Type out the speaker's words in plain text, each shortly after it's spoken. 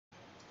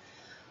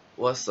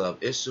What's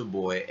up? It's your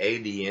boy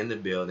AD in the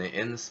building,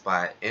 in the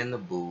spot, in the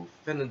booth.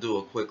 Finna do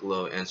a quick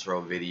little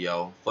intro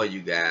video for you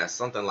guys.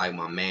 Something like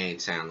my main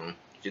channel.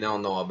 If you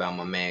don't know about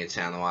my main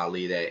channel, I'll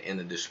leave that in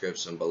the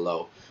description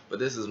below. But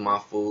this is my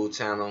food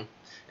channel.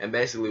 And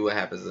basically what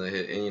happens in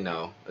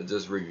here,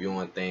 just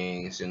reviewing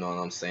things, you know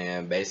what I'm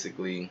saying?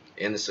 Basically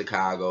in the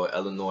Chicago,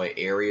 Illinois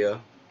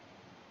area.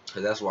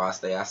 Cause that's where I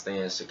stay. I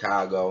stay in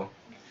Chicago.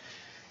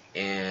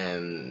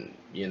 And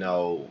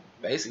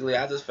basically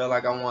I just felt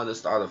like I wanted to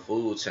start a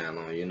food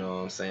channel, you know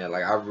what I'm saying?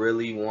 Like I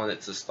really wanted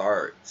to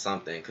start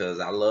something because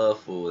I love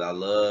food, I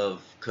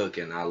love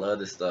cooking, I love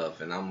this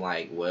stuff, and I'm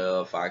like,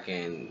 well, if I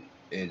can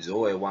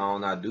enjoy it, why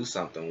don't I do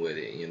something with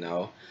it?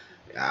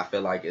 I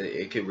feel like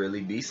it could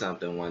really be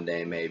something one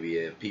day, maybe,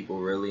 if people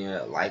really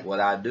like what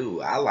I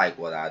do. I like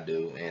what I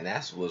do, and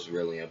that's what's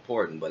really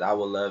important. But I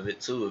would love it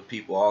too if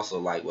people also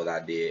like what I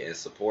did and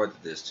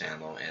supported this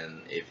channel.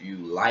 And if you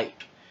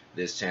like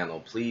this channel,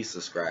 please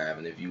subscribe.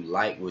 And if you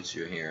like what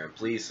you're hearing,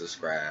 please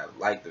subscribe,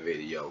 like the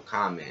video,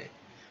 comment,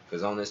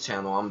 because on this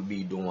channel I'm gonna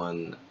be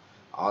doing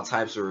all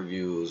types of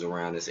reviews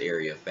around this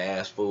area: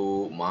 fast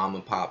food, mom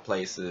and pop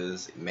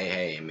places,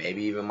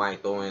 maybe even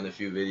might throw in a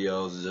few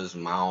videos of just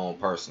my own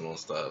personal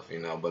stuff,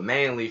 but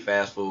mainly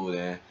fast food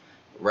and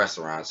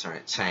restaurant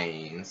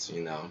chains.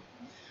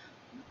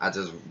 I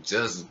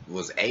just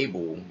was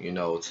able,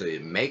 to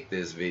make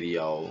this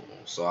video,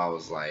 so I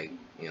was like,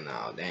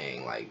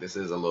 dang, like this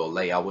is a little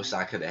late. I wish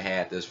I could have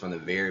had this from the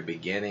very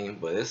beginning,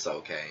 but it's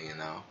okay.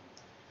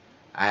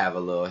 I have a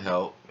little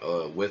help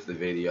with the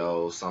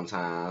videos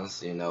sometimes,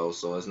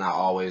 so it's not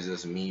always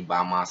just me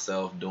by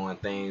myself doing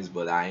things,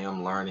 but I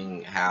am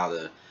learning how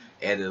to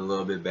edit a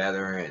little bit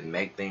better and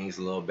make things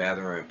a little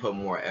better and put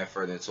more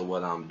effort into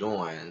what I'm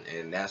doing.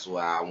 And that's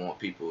why I want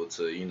people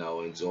to,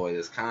 enjoy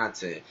this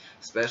content,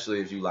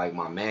 especially if you like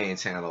my main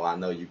channel. I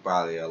know you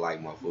probably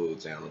like my food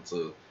channel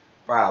too.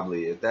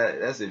 Probably, if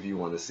that's if you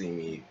want to see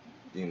me,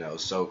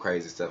 show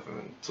crazy stuff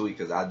and tweak,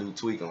 because I do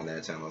tweak on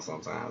that channel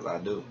sometimes. I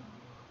do.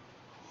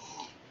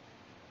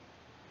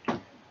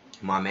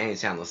 My main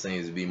channel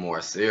seems to be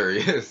more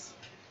serious.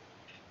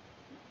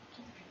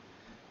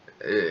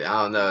 I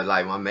don't know,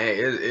 like my main,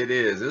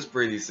 it's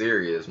pretty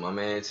serious, my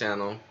main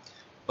channel.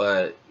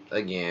 But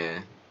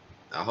again,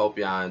 I hope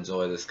y'all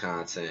enjoy this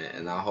content,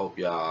 and I hope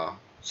y'all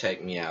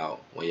check me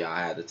out when y'all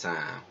have the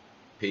time.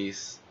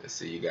 Peace, and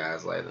see you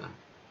guys later.